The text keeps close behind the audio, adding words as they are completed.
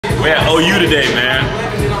We're at OU today, man.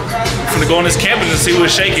 I'm gonna go on this campus and see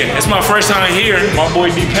what's shaking. It's my first time here. My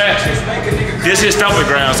boy D-Pat. This is stomping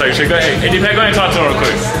ground, so hey, D-Pat, go ahead and talk to him real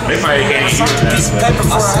quick. They probably can't hear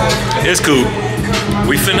you. It's cool.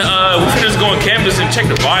 We finna just go on campus and check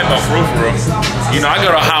the vibe out for real. You know, I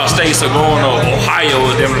go to Ohio State, so going to Ohio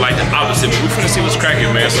is definitely like the opposite. But we finna see what's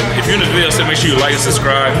cracking, man. So if you're in the video, so make sure you like and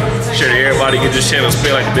subscribe, share to everybody, get this channel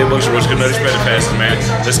spin like the big bucks, Roach Nutty, spread it fast, man.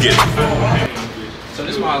 Let's get it. So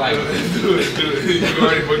this is why I like Dude, you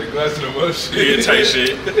already put the glass in the motion. Yeah, tight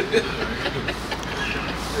shit.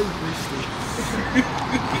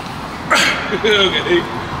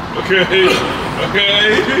 Okay,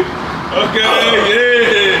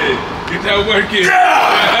 yeah. Get that working.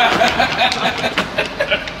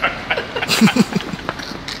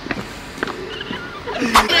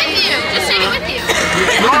 With you, just take it with you.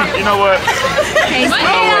 You know what? Hey,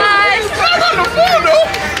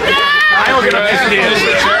 I ain't gonna get up this here.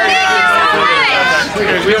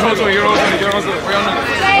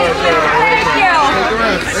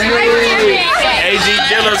 AG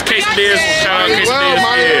Dealers, Quesadillas, shout out Quesadillas,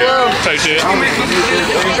 yeah. Type shit.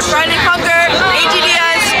 Friday Hunger,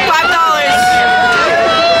 AGDS,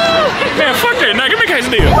 $5. Man, fuck that. Now give me a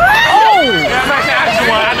quesadilla. Oh!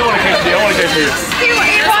 Yeah, I do want a quesadilla. I want a quesadilla. I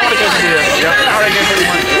want a quesadilla. Yep, I already gave me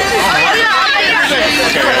money. Okay.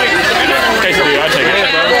 Quesadilla, I'll take it.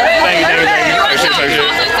 Thank you. Type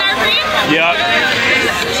shit. Yep.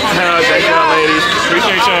 Thank y'all, ladies.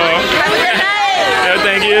 Appreciate y'all. Yeah,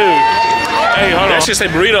 thank you. Hey, hold on. That shit say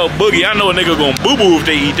burrito boogie. I know a nigga gonna boo-boo if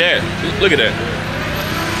they eat that. Look at that.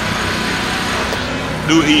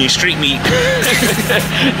 Dude eating street meat.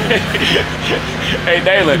 Hey,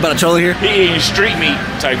 Dalen. about a troller here? He eating street meat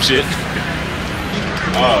type shit.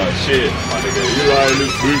 Oh, shit. My nigga, you lying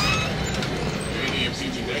this beef.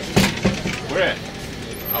 Where at?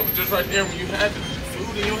 I was just right there when you had the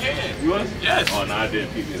food in your hand. You was? Yes. Oh, no, I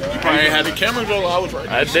didn't peep it. You probably ain't had the camera roll. I was right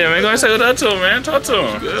there. I did, man. Go ahead and say what up to him, man. Talk to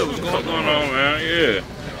him. Good. What's What's going on, man? Yeah.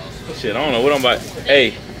 Shit, I don't know what I'm buying.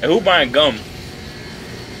 Hey, who buying gum?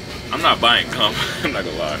 I'm not buying gum. I'm not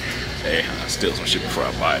gonna lie. Hey, I steal some shit before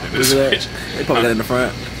I buy it in this bitch. They probably got it in the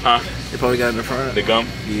front. Huh? They probably got it in the front. The gum?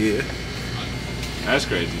 Yeah. That's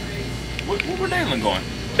crazy. Where Dalen going?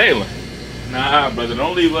 Dalen? Nah, brother,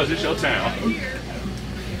 don't leave us. It's your town.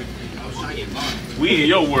 We in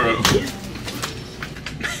your world.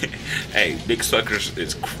 Hey, Big Suckers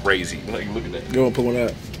is crazy. Like, look at that. You want to put one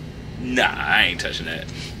up? Nah, I ain't touching that.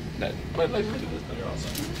 But like, look at this.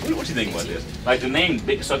 What you think about this? Like, the name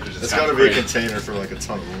Big Suckers is It's kind gotta of be a crazy. container for like a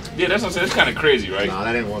ton of them. Yeah, that's what I'm saying. It's kind of crazy, right? Nah,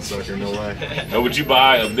 that ain't one sucker, no way. No, would you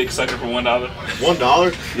buy a Big Sucker for $1?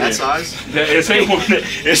 $1? That size? Yeah, it say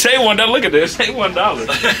 $1. Look at this. It say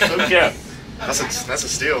 $1. Okay. That's a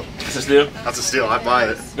steal. It's a steal. That's a steal. I buy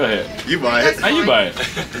it. Go ahead. You buy it. How you buy it? I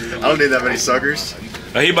don't need that many suckers.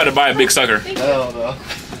 Oh, he about to buy a Big Sucker. Hell no.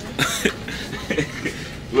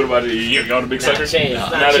 What about it? You got a Big Sucker? Not a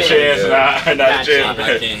chance. Not a chance. Not a chance.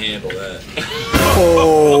 I can't handle that.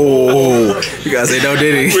 Oh, you guys say no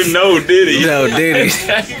Diddy. With no Diddy. No Diddy.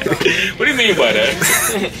 What do you mean by that?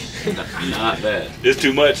 Not that. It's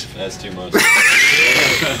too much. That's too much.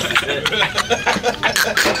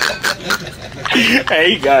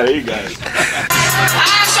 Hey, he got it. He got it.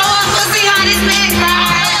 I show up pussy on his neck,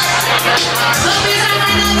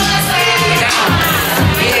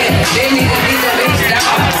 Yeah, they need to beat the bitch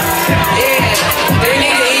down. Yeah, they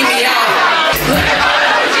need to eat me out.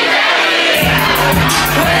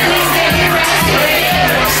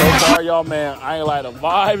 So sorry, y'all, man. I ain't like the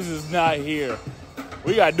vibes is not here.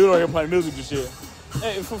 We got dude on here playing music and shit.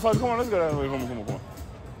 Hey, come on, let's go that way. Come on.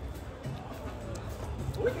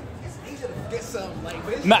 It's easy to get something like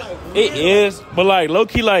this. Nah, it is, but like low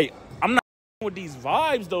key, like I'm not with these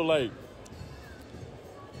vibes though. Like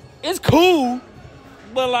it's cool,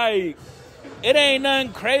 but like it ain't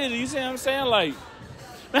nothing crazy. You see what I'm saying? Like,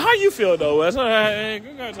 man, how you feel though, Wes? How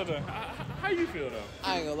you feel though?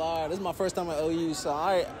 I ain't gonna lie, this is my first time at OU, so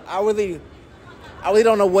I really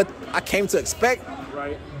don't know what I came to expect.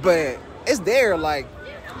 Right. But it's there. Like,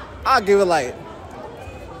 I'll give it like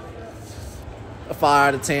a 5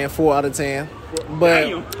 out of 10, 4 out of 10. But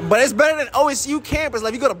it's better than OSU campus.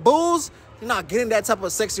 Like, if you go to Bulls, you're not getting that type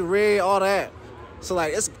of sexy red, all that. So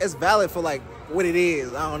like, it's valid for like what it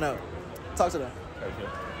is. I don't know. Talk to them.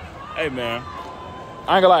 Hey man,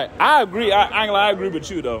 I ain't gonna lie. I agree. I ain't gonna lie. I agree with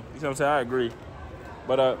you though. You know what I'm saying? I agree.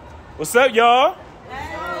 But what's up, y'all?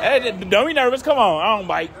 Hey, don't be nervous. Come on, I don't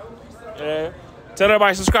bite. Yeah. Tell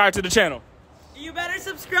everybody subscribe to the channel. You better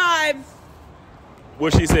subscribe.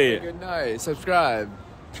 What she said. Good night. Subscribe.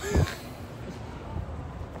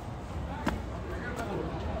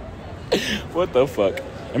 What the fuck?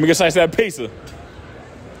 Let me get a slice of that pizza.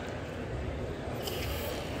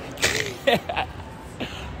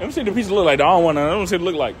 Let me see what the pizza look like. I don't want to see what it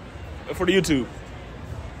look like for the YouTube.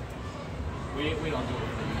 We don't do it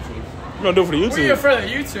for YouTube. You gonna do it for the YouTube? We do it for the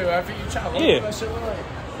YouTube after you chop. Yeah. That shit look like.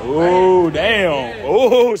 Oh, damn. Yeah.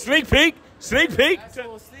 Oh, sneak peek. Sneak peek. That's a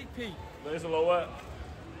little sneak peek. There's a little what?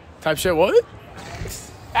 Type shit, what?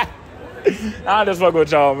 I just fuck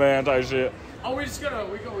with y'all, man. Type shit. Oh, we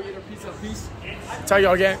go eat a pizza apiece. Tell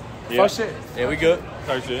y'all again. Yeah. Fuck shit. Yeah, we good.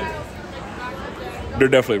 Type shit. They're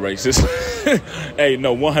definitely racist. Hey,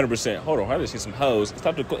 no, 100%. Hold on, I just see some hoes.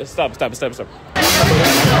 Stop. Hey,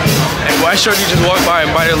 why shorty just walk by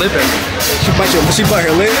and bite her lip at me? She bite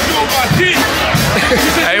her lip.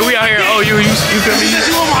 Hey, we out here. Oh, you feel me?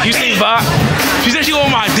 You see Bob? She said she on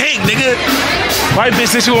my dick, nigga. White bitch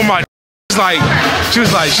said she on my. She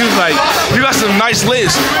was like, you got some nice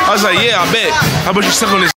lips. I was like, yeah, I bet. How about you suck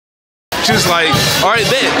on this? She was like, all right,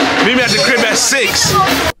 bet. Meet me at the crib at 6.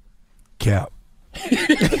 Cap. That's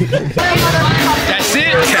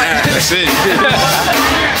it. That's it.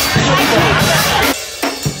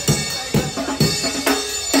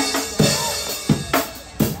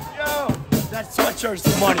 That sweatshirt's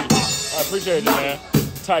the money. I appreciate it, man.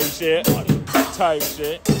 Type shit. Type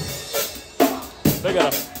shit.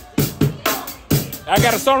 I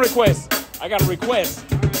got a song request. I got a request.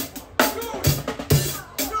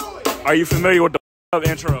 Are you familiar with the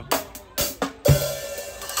intro?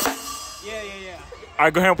 Yeah. All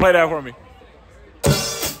right, go ahead and play that for me.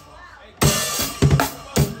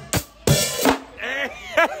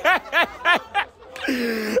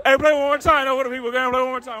 Hey, play one more time. No, for the people. Go ahead and play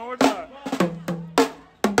one more time. One more time.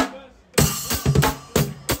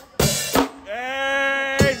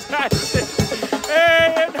 Hey,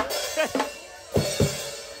 hey,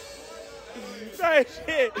 hey,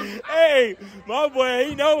 shit. Hey, my boy,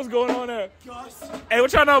 he knows what's going on there. Hey,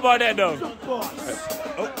 what y'all know about that, though?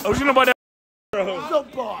 Oh, what you know about that? The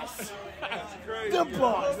boss. The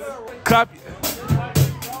boss. Clap.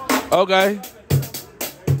 Okay.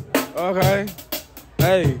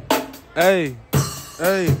 Hey.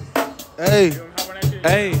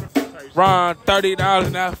 Ron, $30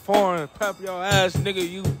 in that foreign. Pep your ass, nigga,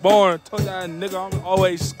 you born. Told that nigga I'm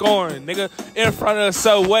always scoring, nigga. In front of the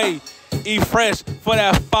Subway. Eat fresh for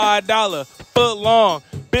that $5. Foot long.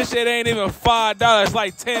 Bitch, it ain't even $5. It's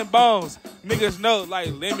like 10 bones. Niggas know,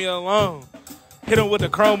 like, leave me alone. Hit him with the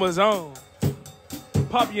chromosome.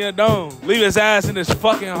 Pop you in the dome. Leave his ass in his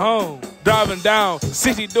fucking home. Driving down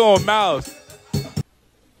 60 doing miles.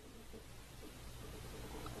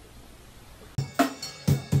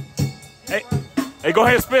 Hey, go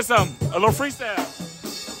ahead and spit something. A little freestyle.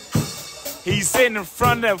 He's sitting in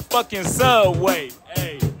front of that fucking Subway.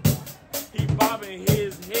 Hey. He bobbing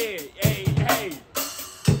his head. Hey.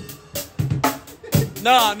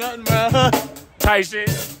 Nah, nothing, man. Tight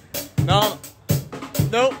shit. No.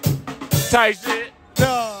 Nope. Tight shit.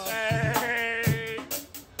 No. Hey.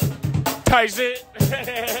 Tight shit.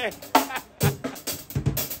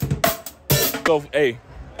 So, hey,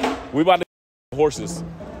 we about to horses.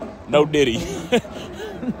 No Diddy.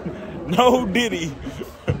 No Diddy.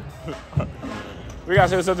 We gotta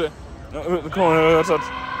say something. Come on,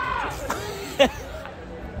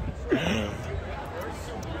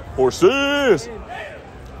 horses.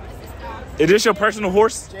 Is this your personal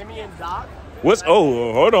horse? Jimmy and Doc.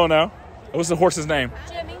 Oh, hold on now. What's the horse's name?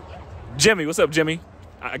 Jimmy. Jimmy. What's up, Jimmy?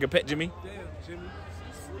 I can pet Jimmy.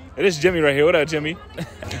 It is Jimmy right here. What up, Jimmy?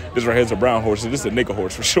 This right here is a brown horse. This is a nigga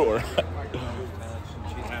horse for sure.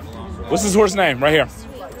 What's this horse's name right here?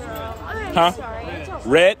 Huh?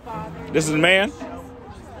 Red. This is a man.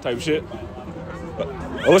 Type of shit.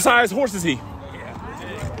 What size horse is he?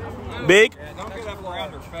 Big?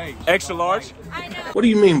 Extra large? What do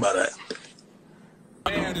you mean by that?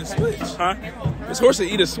 Eat a switch. Huh? This horse will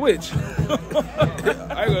eat a switch. I ain't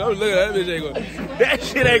gonna look at that bitch. Ain't gonna. That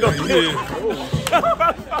shit ain't gonna do it.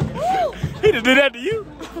 He just did that to you?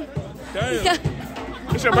 Damn.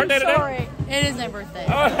 It's your birthday today? Sorry. It is my birthday.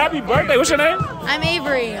 Oh, happy birthday. What's your name? I'm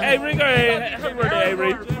Avery. Avery, go ahead. Happy birthday,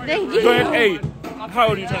 Avery. Thank you. Go ahead. Hey, how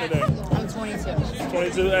old are you turning today? I'm 22.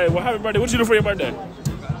 22. Hey, well, happy birthday. What you do for your birthday?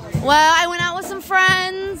 Well, I went out with some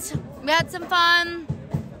friends. We had some fun.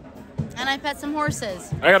 And I pet some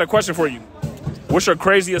horses. I got a question for you. What's your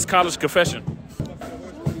craziest college confession?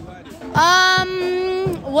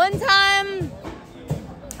 One time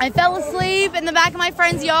I fell asleep in the back of my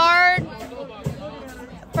friend's yard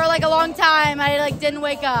for like a long time. I like didn't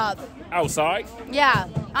wake up. Outside? Yeah,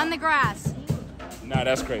 on the grass. Nah,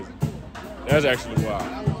 that's crazy. That's actually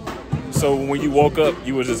wild. So when you woke up,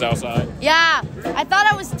 you was just outside? Yeah, I thought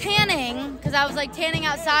I was tanning because I was like tanning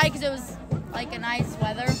outside because it was like a nice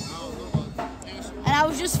weather, and I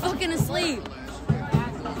was just fucking asleep.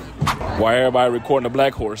 Why everybody recording a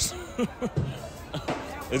black horse?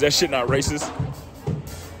 Is that shit not racist?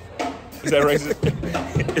 Is that racist?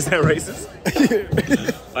 Is that racist?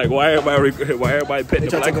 Like why everybody petting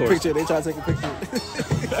the black horse? They try to take a picture.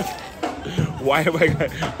 Why everybody?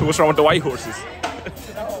 What's wrong with the white horses?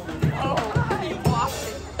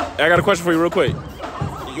 I got a question for you, real quick.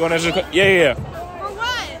 You want to answer? Yeah. For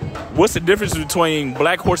what? What's the difference between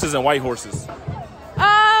black horses and white horses?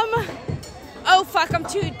 Oh fuck, I'm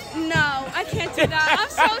too. No, I can't do that. I'm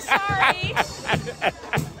so sorry.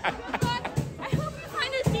 But I hope you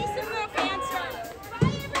find a decent enough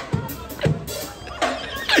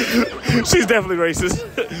answer. She's definitely racist.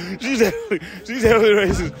 She's definitely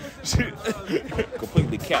racist.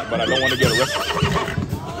 Completely capped, but I don't want to get arrested.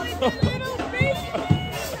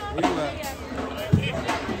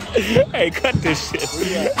 Hey, cut this shit.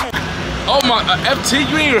 Oh my, FT,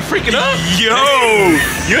 you ain't even freaking up? Yo,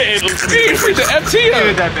 you ain't freaking FT up.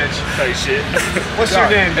 Dude, that bitch. Hey, shit. What's your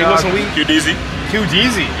name, Hey, dog? what's some weed? QDZ.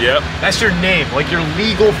 QDZ? Yep. That's your name, like your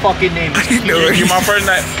legal fucking name. You my first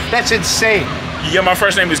name. That's insane. Yeah, my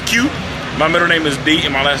first name is Q. My middle name is D,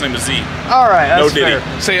 and my last name is Z. All right, that's no Diddy.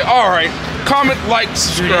 fair. Say, all right. Comment, like,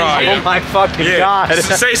 subscribe. Oh my fucking god.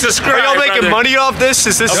 Say subscribe. Are y'all making money off this?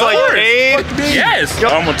 Is this like paid? Yes.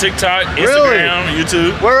 I'm on TikTok, Instagram,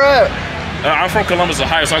 YouTube. Where at? I'm from Columbus,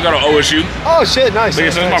 Ohio, so I go to OSU. Oh shit, nice. But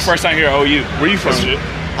this is my first time here at OU. Where you from?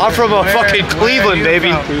 I'm from fucking Cleveland, baby.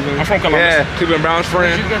 I'm from Columbus. Yeah. Cleveland Browns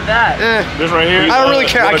friend. Where'd you get that? This right here. I don't really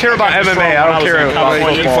care. I care about MMA. I don't care about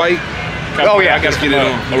You football. fight? Oh yeah, I gotta get it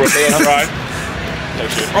on. A Rodeo Drive.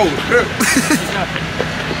 Oh, shit.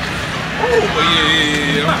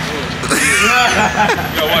 Yeah.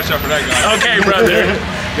 You gotta watch out for that guy. Okay, brother.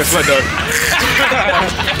 Guess what, though?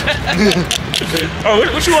 Oh,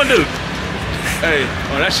 what you want to do? Hey,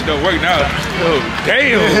 that shit don't work now. Oh,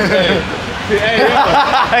 damn.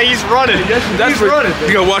 He's running. He's running.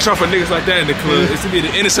 You gotta watch out for niggas like that in the club. It's to be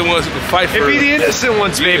the innocent ones who can fight for It be the innocent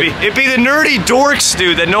ones, baby. It be the nerdy dorks,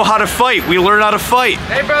 dude, that know how to fight. We learn how to fight.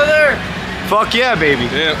 Hey, brother. Fuck yeah, baby.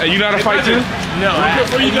 Yeah, and you know how to fight too? No,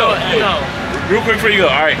 Before you go, real quick before you go.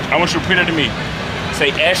 All right, I want you to repeat it to me.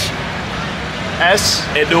 Say Esh. S.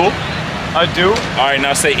 Edu. Adu. All right,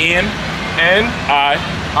 now say N. N. I.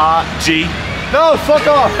 G. No, fuck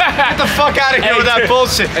off. Get the fuck out of here with that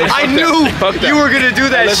bullshit. I knew you were gonna do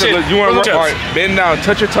that shit. You want to bend down,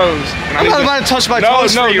 touch your toes. I'm not about to touch my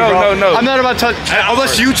toes for you, bro. No. I'm not about to touch,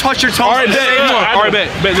 unless you touch your toes. All right, bet.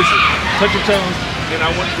 Listen, touch your toes, and I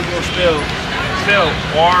want you to go spell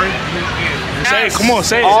R-U-N. Say it, come on,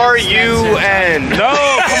 say it. R-U-N. No,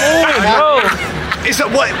 come on, no. Is that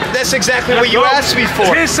what? That's exactly what you asked me for.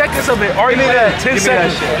 10 seconds of it. R-U-N. 10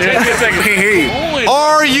 seconds. 10 seconds.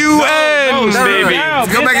 R-U-N, baby.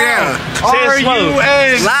 Go back down.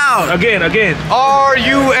 R-U-N. Loud. Again.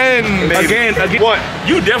 R-U-N, baby. Again. What?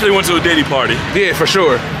 You definitely went to a Diddy party. Yeah, for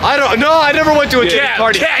sure. I never went to a Diddy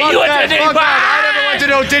party. Yeah, Fuck you went to that, a Diddy fuck party. that. I never went to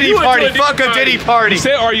no Diddy party. Fuck a Diddy party. You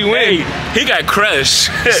said R-U-N. He got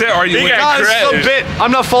crushed. You said R-U-N. He got Nah, this is a crushed. bit.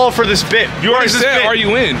 I'm not falling for this bit. You already said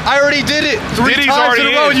R-U-N. I already did it 3 Diddy's times already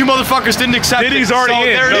in a row, in. and you motherfuckers didn't accept Diddy's it. already so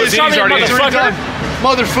in. There No, it is. Diddy's already in.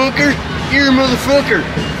 Motherfucker. You're a motherfucker.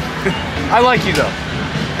 I like you though.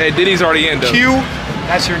 Hey, Diddy's already in though. Q.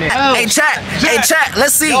 That's your name. Hey, chat.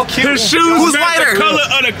 Let's see. His shoes Who's match whiter? the color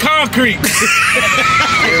of the concrete.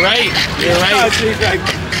 You're right.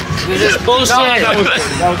 This is bullshit.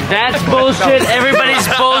 That's bullshit. Everybody's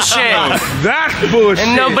bullshit. That's bullshit.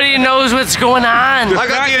 And nobody knows what's going on. I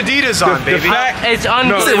got the Adidas on, baby. It's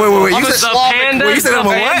unbelievable. Wait. You I'm a said Slavic. Pandas, Wait, you said the I'm a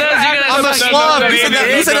what? pandas, I'm a Slav,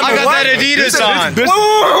 baby. You said I got what? that Adidas on. Wait.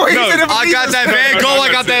 I got that Van Gogh.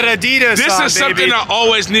 I got that Adidas This on, is something baby. I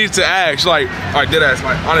always need to ask. Like, all right, dead ass,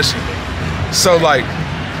 like, honestly. So, like,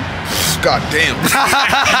 god damn.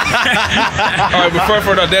 All right,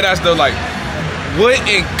 before the dead ass though, like, what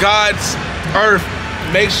in God's earth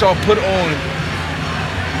makes y'all put on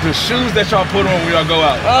the shoes that y'all put on when y'all go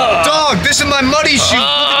out? Dog, this is my muddy shoe. Look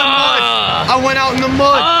at the mud. I went out in the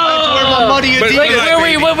mud. I had to wear my muddy But Adidas.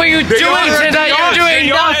 like, What were you doing tonight? You're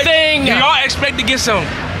doing nothing. Do y'all expect to get some?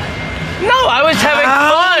 No, I was having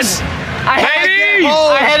fun. I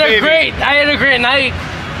had a great night.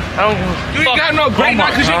 I don't give a You ain't fuck. got no great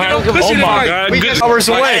night because you get no pussy tonight. We just hours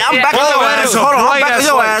away. Hey, I'm back on your ass. Hold on, I'm back on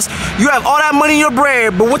your ass. You have all that money in your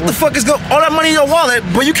bread, but what the fuck is all that money in your wallet,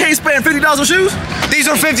 but you can't spend $50 on shoes? These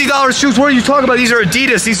are $50 shoes. What are you talking about? These are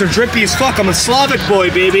Adidas. These are drippy as fuck. I'm a Slavic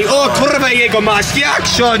boy, baby. Oh, kurwa jego masz. Jak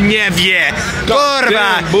się nie wie?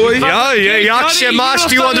 Kurwa. boy. Yeah, jak się masz?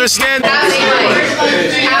 Do you understand?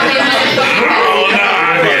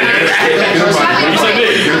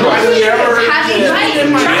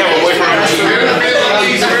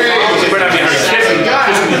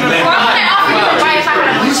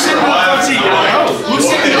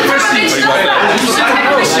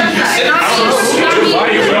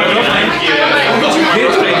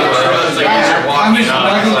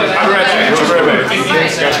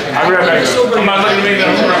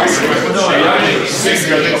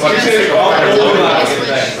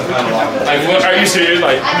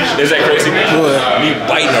 like, is that crazy? Me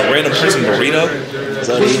biting a random person burrito?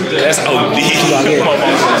 That's OD. I'm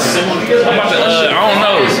about to, I don't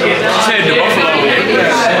know. Said the buffalo.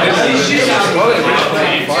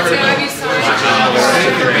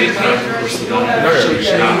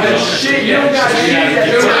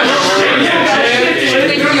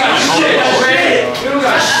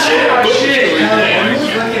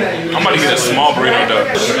 I'm about to get a small burrito though.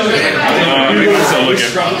 I'm still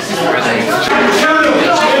looking.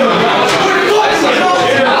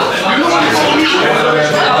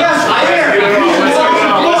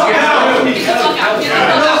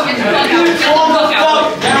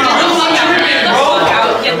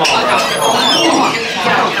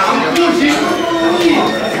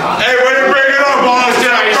 Hey, way to bring it up, boss.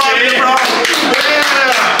 Yeah, bro.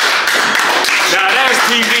 Now that's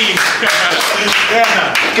TV.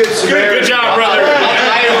 Yeah. Good job, brother.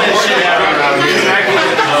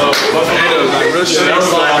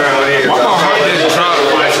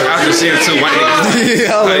 After seeing two white niggas.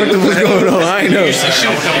 Yeah, I was like, what the fuck going on? I ain't know.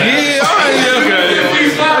 Yeah, alright, okay.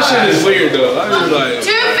 That shit is weird though. I was like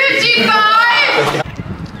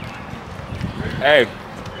 255. Hey.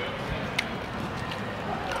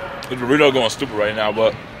 This burrito going stupid right now,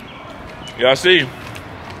 but y'all see,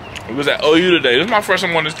 we was at OU today. This is my first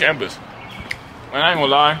time on this campus. Man, I ain't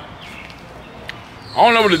gonna lie. I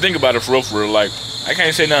don't know what to think about it for real. Like, I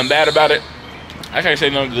can't say nothing bad about it. I can't say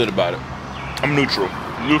nothing good about it. I'm neutral.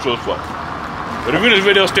 Neutral as fuck. But if you're in this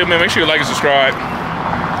video still, man, make sure you like and subscribe.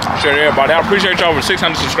 Share it to everybody. I appreciate y'all for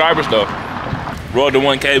 600 subscribers though. Road to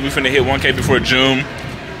 1K. We finna hit 1K before June.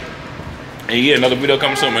 And yeah, another video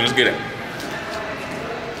coming soon, man. Let's get it.